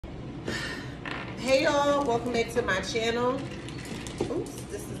Hey y'all, welcome back to my channel. Oops,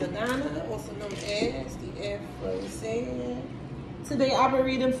 this is Adana, also known as TheAfrozen. Today I'll be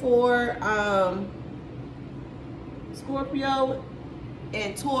reading for Scorpio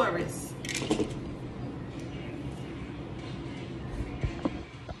and Taurus.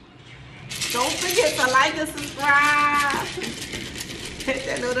 Don't forget to like and subscribe. Hit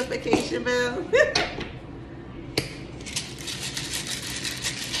that notification bell.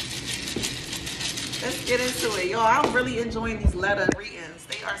 Let's get into it, y'all. I'm really enjoying these letter readings.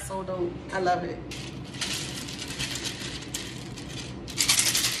 They are so dope. I love it.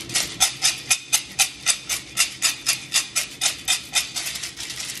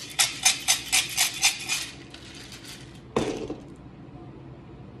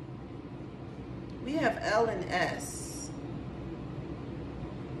 We have L and S.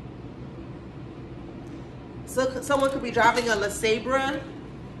 So someone could be driving a LeSabre.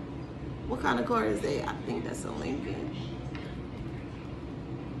 What kind of car is that? I think that's a Lincoln.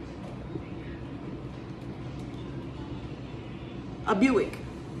 A Buick.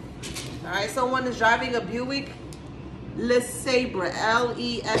 All right, someone is driving a Buick LeSabre,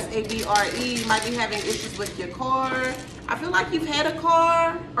 L-E-S-A-B-R-E. You might be having issues with your car. I feel like you've had a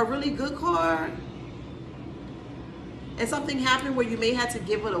car, a really good car, and something happened where you may have to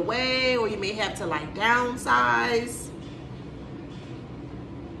give it away, or you may have to like downsize.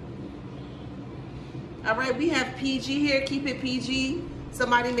 All right, we have PG here. Keep it PG.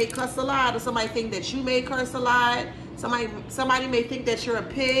 Somebody may cuss a lot, or somebody think that you may curse a lot. Somebody may think that you're a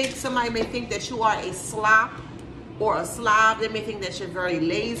pig. Somebody may think that you are a slop or a slob. They may think that you're very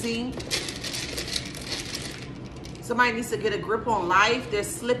lazy. Somebody needs to get a grip on life. They're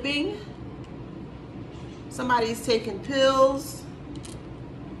slipping. Somebody's taking pills.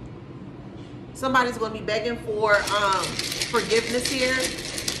 Somebody's going to be begging for forgiveness here.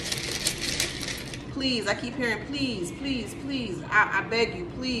 Please, I keep hearing please, please, please. I beg you,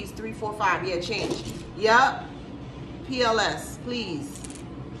 please. 3, 4, 5. Yeah, change. Yup. PLS, please.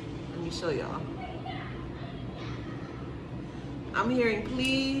 Let me show y'all. I'm hearing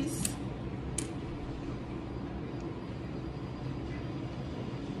please.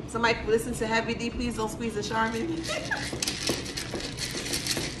 Somebody listen to Heavy D. Please don't squeeze the Charmin.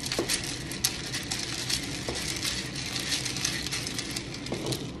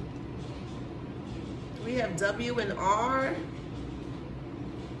 We have W and R.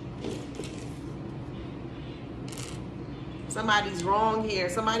 Somebody's wrong here.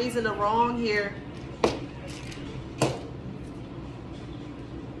 Somebody's in the wrong here.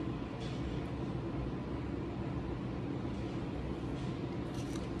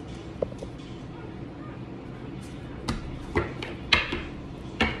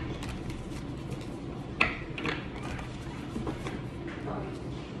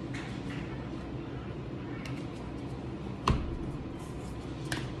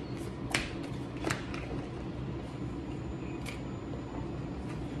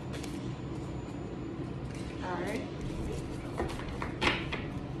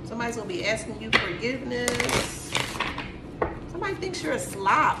 Somebody's gonna be asking you forgiveness. Somebody thinks you're a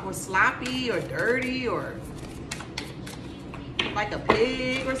slop or sloppy or dirty or like a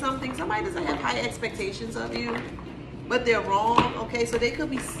pig or something. Somebody doesn't have high expectations of you, but they're wrong. Okay, so they could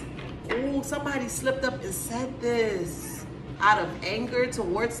be, oh, somebody slipped up and said this out of anger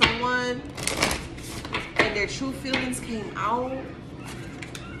towards someone and their true feelings came out.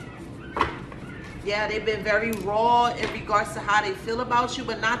 Yeah, they've been very raw in regards to how they feel about you,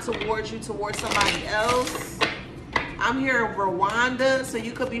 but not towards you, towards somebody else. I'm hearing Rwanda, so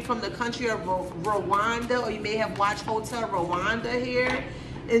you could be from the country of Rwanda, or you may have watched Hotel Rwanda here.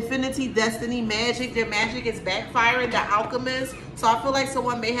 Infinity, Destiny, Magic. Their magic is backfiring. The Alchemist. So I feel like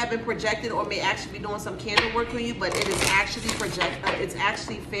someone may have been projected or may actually be doing some candle work on you, but it is actually it's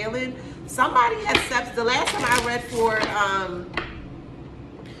actually failing. Somebody has sepsis. The last time I read for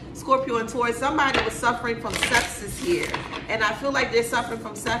Scorpio and Taurus, somebody was suffering from sepsis here, and I feel like they're suffering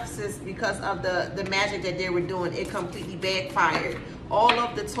from sepsis because of the magic that they were doing. It completely backfired. All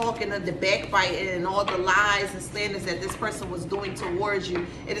of the talking and the backbiting and all the lies and slanders that this person was doing towards you,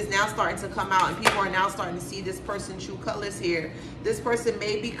 it is now starting to come out, and people are now starting to see this person's true colors here. This person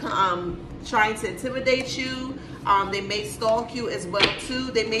may be trying to intimidate you. They may stalk you as well too.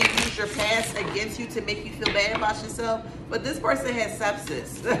 They may use your past against you to make you feel bad about yourself. But this person has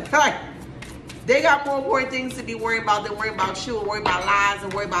sepsis. They got more important things to be worried about than worry about you, and worry about lies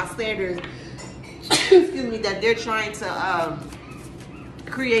and worry about slanders. Excuse me, that they're trying to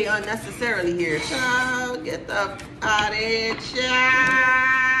create unnecessarily here. Child, get the out of here,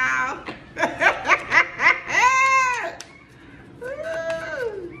 child.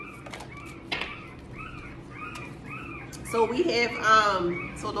 So we have,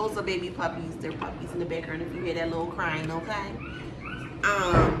 so those are baby puppies. They're puppies in the background if you hear that little crying, okay?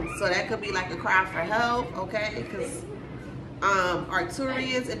 So that could be like a cry for help, okay? Because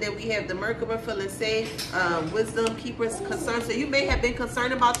Arcturians, and then we have the Merkaba feeling safe, wisdom, keepers, concern. So you may have been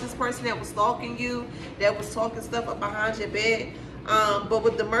concerned about this person that was stalking you, that was talking stuff up behind your back. But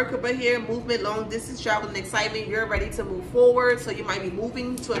with the Merkaba here, movement, long distance travel, and excitement, you're ready to move forward. So you might be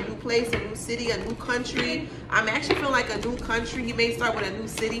moving to a new place, a new city, a new country. I'm actually feeling like a new country. You may start with a new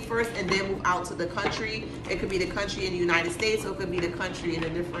city first and then move out to the country. It could be the country in the United States, or it could be the country in a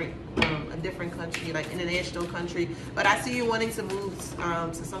different country, like international country. But I see you wanting to move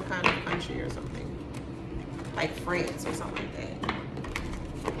to some kind of country or something, like France or something like that.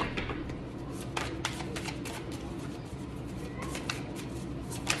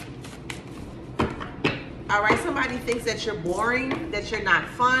 All right, somebody thinks that you're boring, that you're not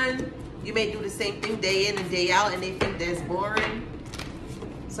fun. You may do the same thing day in and day out, and they think that's boring.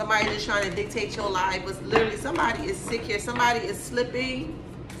 Somebody just trying to dictate your life, but literally somebody is sick here. Somebody is slipping.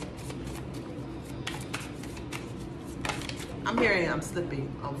 I'm hearing I'm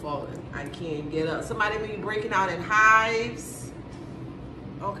slipping, I'm falling. I can't get up. Somebody may be breaking out in hives,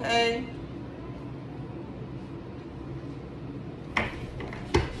 okay?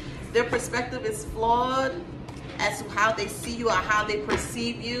 Their perspective is flawed as to how they see you or how they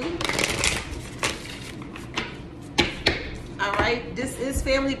perceive you. All right, this is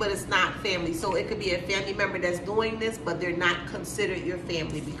family, but it's not family. So it could be a family member that's doing this, but they're not considered your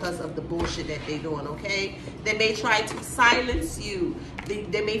family because of the bullshit that they're doing, okay? They may try to silence you.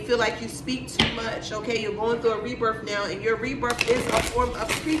 They may feel like you speak too much, okay? You're going through a rebirth now, and your rebirth is a form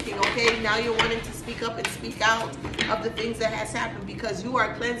of speaking, okay? Now you're wanting to speak up and speak out of the things that has happened because you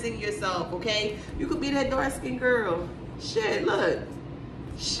are cleansing yourself, okay? You could be that dark-skinned girl. Shit, look.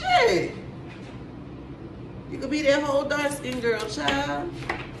 Shit. You could be that whole dark-skinned girl, child,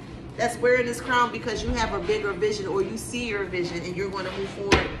 that's wearing this crown because you have a bigger vision, or you see your vision and you're going to move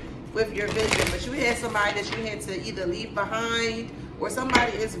forward with your vision. But you had somebody that you had to either leave behind, or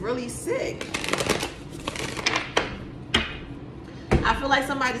somebody is really sick. I feel like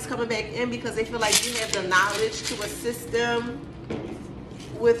somebody's coming back in because they feel like you have the knowledge to assist them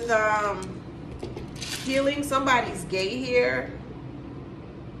with healing. Somebody's gay here.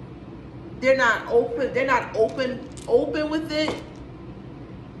 They're not open with it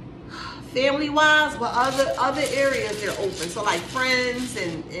family wise, but other areas they're open. So like friends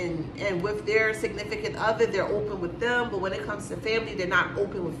and with their significant other, they're open with them. But when it comes to family, they're not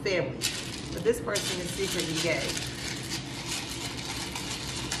open with family. But this person is secretly gay.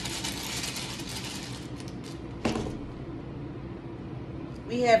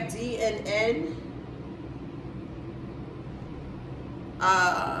 We have D and N.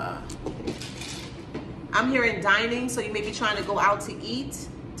 I'm hearing dining, so you may be trying to go out to eat,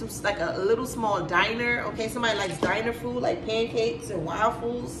 to like a little small diner, okay? Somebody likes diner food, like pancakes and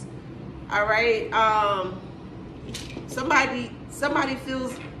waffles, all right? Somebody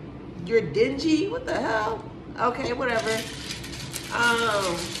feels you're dingy. What the hell? Okay, whatever.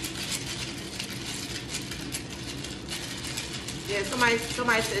 Yeah, somebody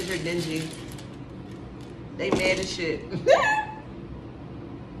says you're dingy. They mad as shit.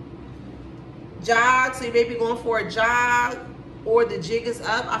 Jog, so you may be going for a jog, or the jig is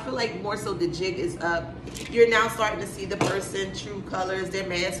up. I feel like more so the jig is up. You're now starting to see the person true colors. Their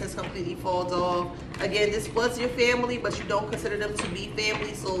mask has completely fallen off. Again, this was your family, but you don't consider them to be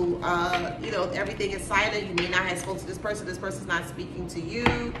family. So, you know, everything is silent. You may not have spoken to this person. This person's not speaking to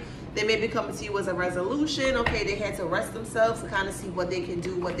you. They may be coming to you as a resolution. Okay, they had to rest themselves to kind of see what they can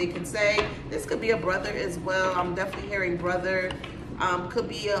do, what they can say. This could be a brother as well. I'm definitely hearing brother. Could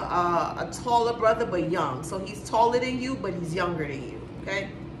be a taller brother, but young. So he's taller than you, but he's younger than you,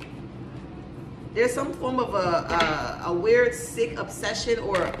 okay? There's some form of a weird, sick obsession,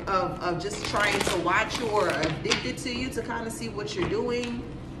 or of just trying to watch you, or addicted to you to kind of see what you're doing.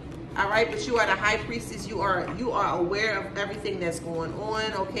 All right, but you are the high priestess. You are aware of everything that's going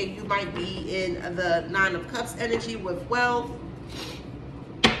on, okay? You might be in the Nine of Cups energy with wealth.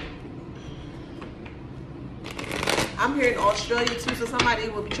 I'm hearing Australia too, so somebody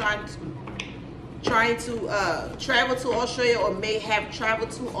will be trying to travel to Australia, or may have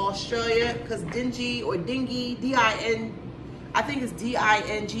traveled to Australia, because dingy or dingy, D-I-N, I think it's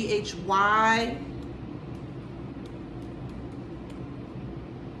D-I-N-G-H-Y.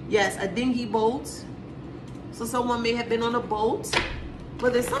 Yes, a dinghy boat. So someone may have been on a boat,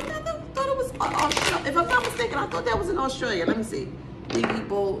 but there's something, I thought it was Australia. If I'm not mistaken, I thought that was in Australia. Let me see. Dinghy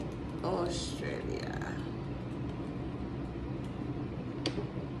boat, Australia.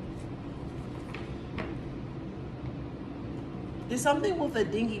 There's something with a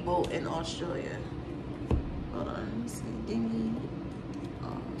dinghy boat in Australia. Hold on, let me see. Dinghy,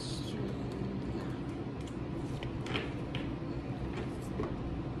 Australia.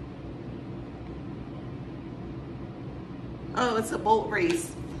 Oh, it's a boat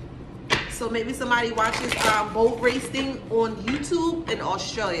race. So maybe somebody watches boat racing on YouTube in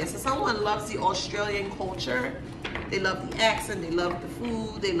Australia. So someone loves the Australian culture. They love the accent, they love the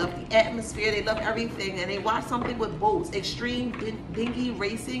food, they love the atmosphere, they love everything. And they watch something with boats, extreme dinghy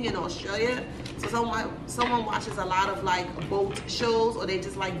racing in Australia. So someone watches a lot of like boat shows, or they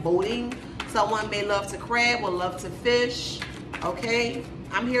just like boating. Someone may love to crab or love to fish, okay?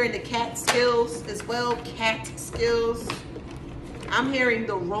 I'm hearing the cat skills as well, cat skills. I'm hearing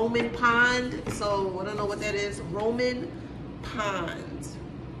the Roman pond. So I don't know what that is, Roman pond.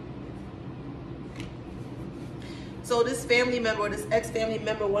 So this family member, or this ex-family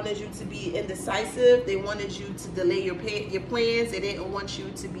member, wanted you to be indecisive. They wanted you to delay your plans. They didn't want you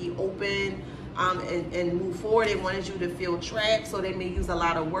to be open and move forward. They wanted you to feel trapped. So they may use a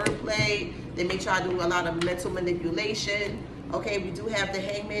lot of wordplay. They may try to do a lot of mental manipulation. Okay, we do have the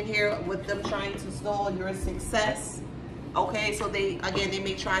Hangman here with them trying to stall your success. Okay, so they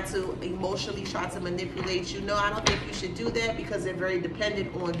may try to emotionally try to manipulate you. No, I don't think you should do that, because they're very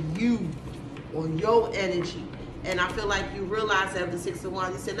dependent on you, on your energy. And I feel like you realize that the 6 of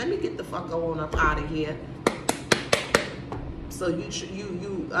Wands, you said, let me get the fuck on up out of here. So you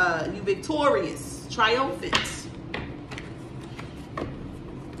victorious, triumphant.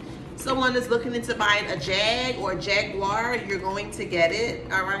 Someone is looking into buying a Jag or a Jaguar. You're going to get it,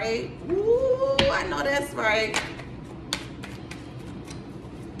 all right? Ooh, I know that's right.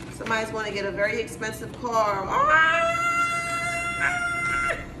 Somebody's going to get a very expensive car. Ah!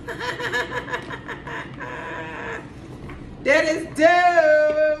 That is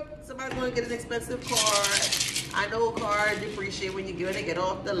dope. Somebody's going to get an expensive car. I know a car depreciate when you get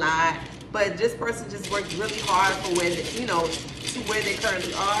off the lot, but this person just worked really hard for where they, to where they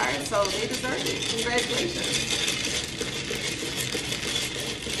currently are, so they deserve it. Congratulations.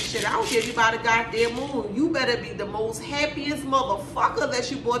 Shit, I don't care if you buy the goddamn moon. You better be the most happiest motherfucker that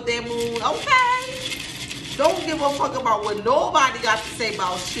you bought that moon, okay? Don't give a fuck about what nobody got to say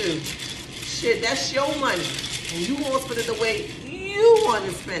about you. Shit, that's your money. And you won't spend it the way you want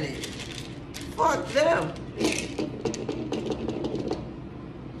to spend it. Fuck them.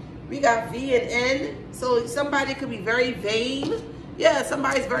 We got V and N. So somebody could be very vain. Yeah,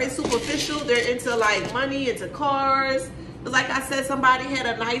 somebody's very superficial. They're into like money, into cars. But like I said, somebody had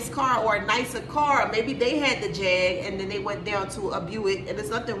a nice car or a nicer car. Maybe they had the Jag and then they went down to a Buick, and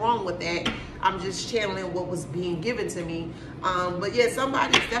there's nothing wrong with that. I'm just channeling what was being given to me. But yeah,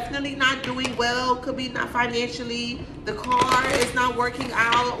 somebody's definitely not doing well. Could be not financially. The car is not working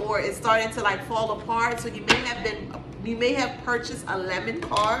out, or it's starting to like fall apart. So you may have purchased a lemon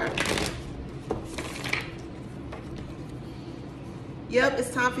car. Yep,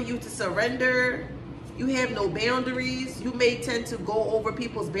 it's time for you to surrender. You have no boundaries. You may tend to go over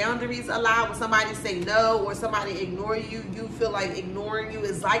people's boundaries a lot. When somebody say no, or somebody ignore you, you feel like ignoring you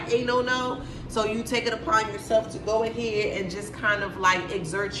is like a no. So you take it upon yourself to go ahead and just kind of like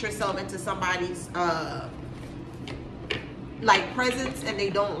exert yourself into somebody's like presence, and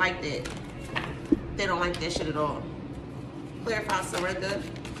they don't like that. They don't like that shit at all. Clarify, surrender.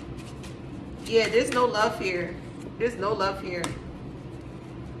 Yeah, there's no love here. There's no love here.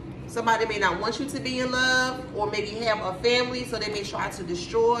 Somebody may not want you to be in love, or maybe have a family, so they may try to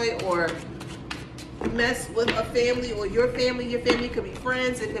destroy or mess with a family or your family. Your family could be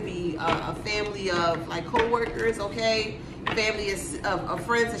friends. It could be a family of like co-workers, okay? Family of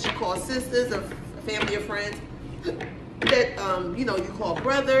friends that you call sisters, a family of friends that, you call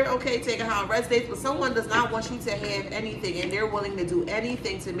brother, okay? Taking how it resonates. But someone does not want you to have anything, and they're willing to do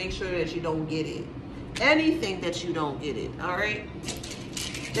anything to make sure that you don't get it. Anything that you don't get it, all right?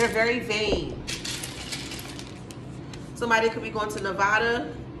 They're very vain. Somebody could be going to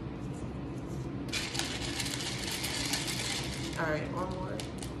Nevada. All right, one more.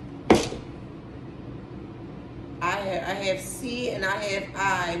 I have C and I have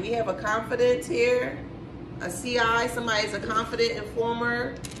I. We have a confidence here. A CI, somebody's a confident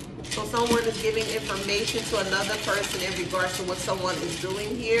informer. So someone is giving information to another person in regards to what someone is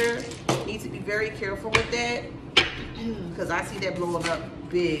doing here. You need to be very careful with that, because I see that blowing up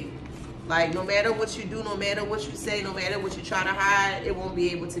big. Like, no matter what you do, no matter what you say, no matter what you try to hide, it won't be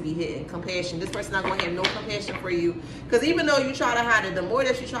able to be hidden. Compassion. This person's not going to have no compassion for you, because even though you try to hide it, the more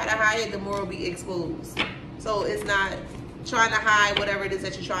that you try to hide it, the more it will be exposed. So it's not trying to hide whatever it is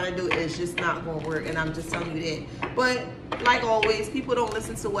that you're trying to do. It's just not going to work, and I'm just telling you that. But like always, people don't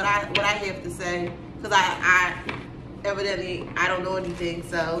listen to what I have to say, because evidently I don't know anything,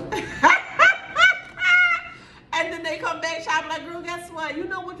 so. And then they come back, I'm like, girl, guess what? You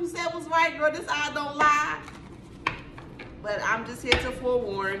know what you said was right, girl. This eye don't lie. But I'm just here to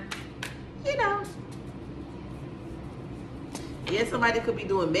forewarn, you know. Yeah, somebody could be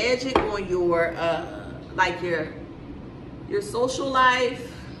doing magic on your, like your social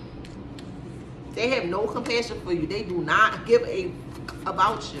life. They have no compassion for you. They do not give a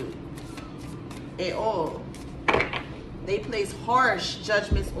about you at all. They place harsh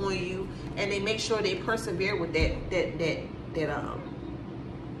judgments on you, and they make sure they persevere with that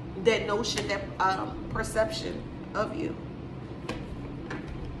notion, that perception of you.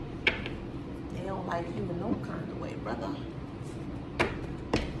 They don't like you in no kind of way, brother.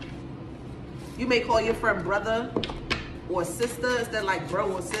 You may call your friend brother or sister instead of like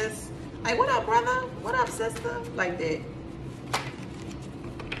bro or sis. Like, what up, brother? What up, sister? Like that.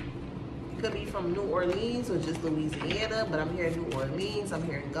 Could be from New Orleans or just Louisiana, but I'm hearing New Orleans. I'm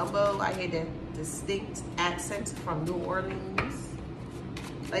hearing gumbo. I hear that distinct accent from New Orleans.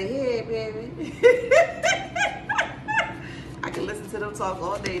 Like, hey, baby. I can listen to them talk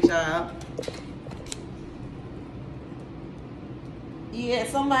all day, child. Yeah,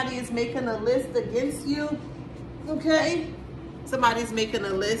 somebody is making a list against you, okay? Somebody's making a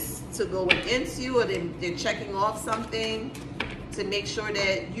list to go against you, or they're checking off something to make sure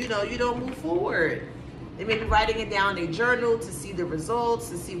that, you know, you don't move forward. They may be writing it down in their journal to see the results,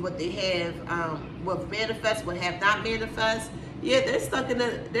 to see what they have, what manifests, what have not manifest. Yeah, they're stuck in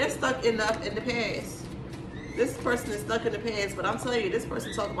the past. This person is stuck in the past, but I'm telling you, this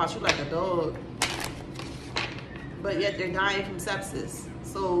person talking about you like a dog. But yet they're dying from sepsis.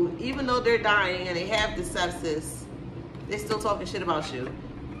 So even though they're dying and they have the sepsis, they're still talking shit about you.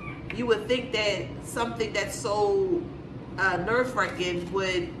 You would think that something that's so nerve-wracking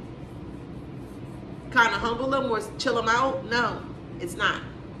would kind of humble them or chill them out. No, it's not.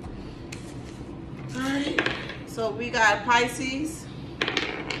 All right. So we got Pisces.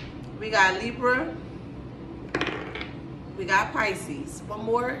 We got Libra. We got Pisces. One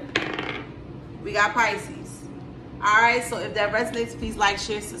more. We got Pisces. All right, so if that resonates, please like,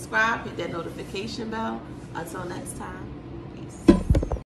 share, subscribe, hit that notification bell. Until next time.